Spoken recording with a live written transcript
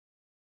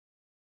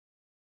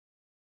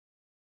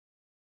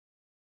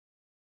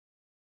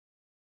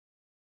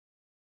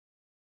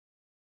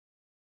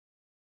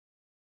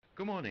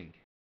Good morning.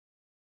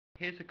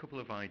 Here's a couple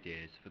of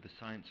ideas for the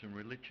science and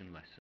religion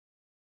lesson.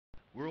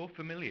 We're all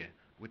familiar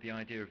with the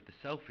idea of the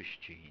selfish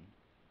gene,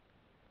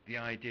 the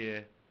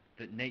idea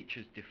that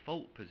nature's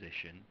default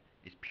position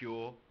is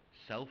pure,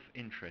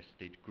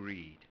 self-interested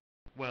greed.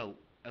 Well,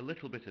 a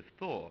little bit of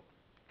thought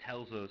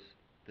tells us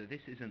that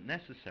this isn't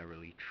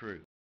necessarily true.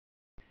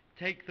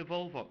 Take the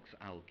Volvox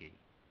algae.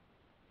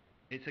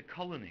 It's a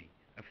colony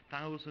of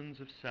thousands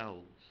of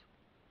cells.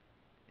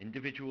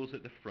 Individuals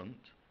at the front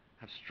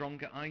have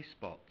stronger eye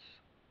spots,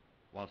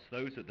 whilst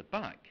those at the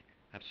back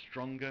have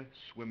stronger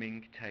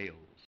swimming tails.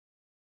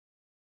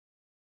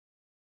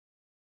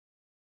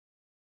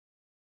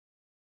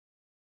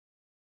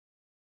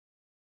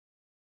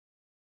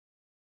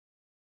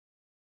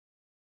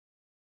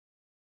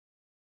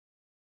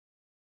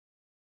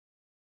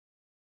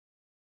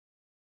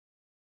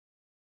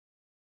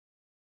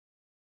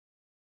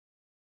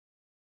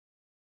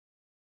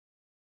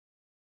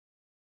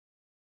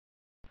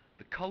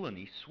 The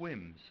colony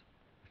swims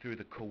through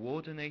the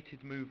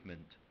coordinated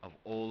movement of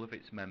all of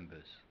its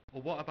members.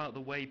 Or what about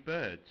the way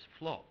birds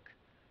flock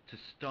to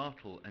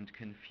startle and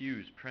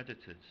confuse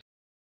predators?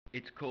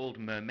 It's called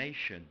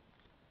murmation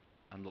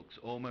and looks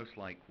almost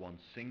like one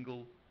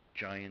single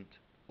giant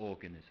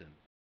organism.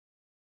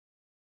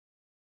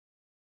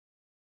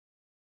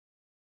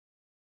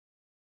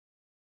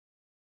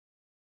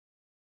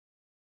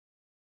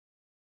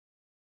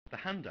 The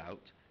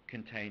handout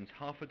contains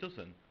half a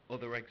dozen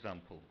other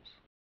examples.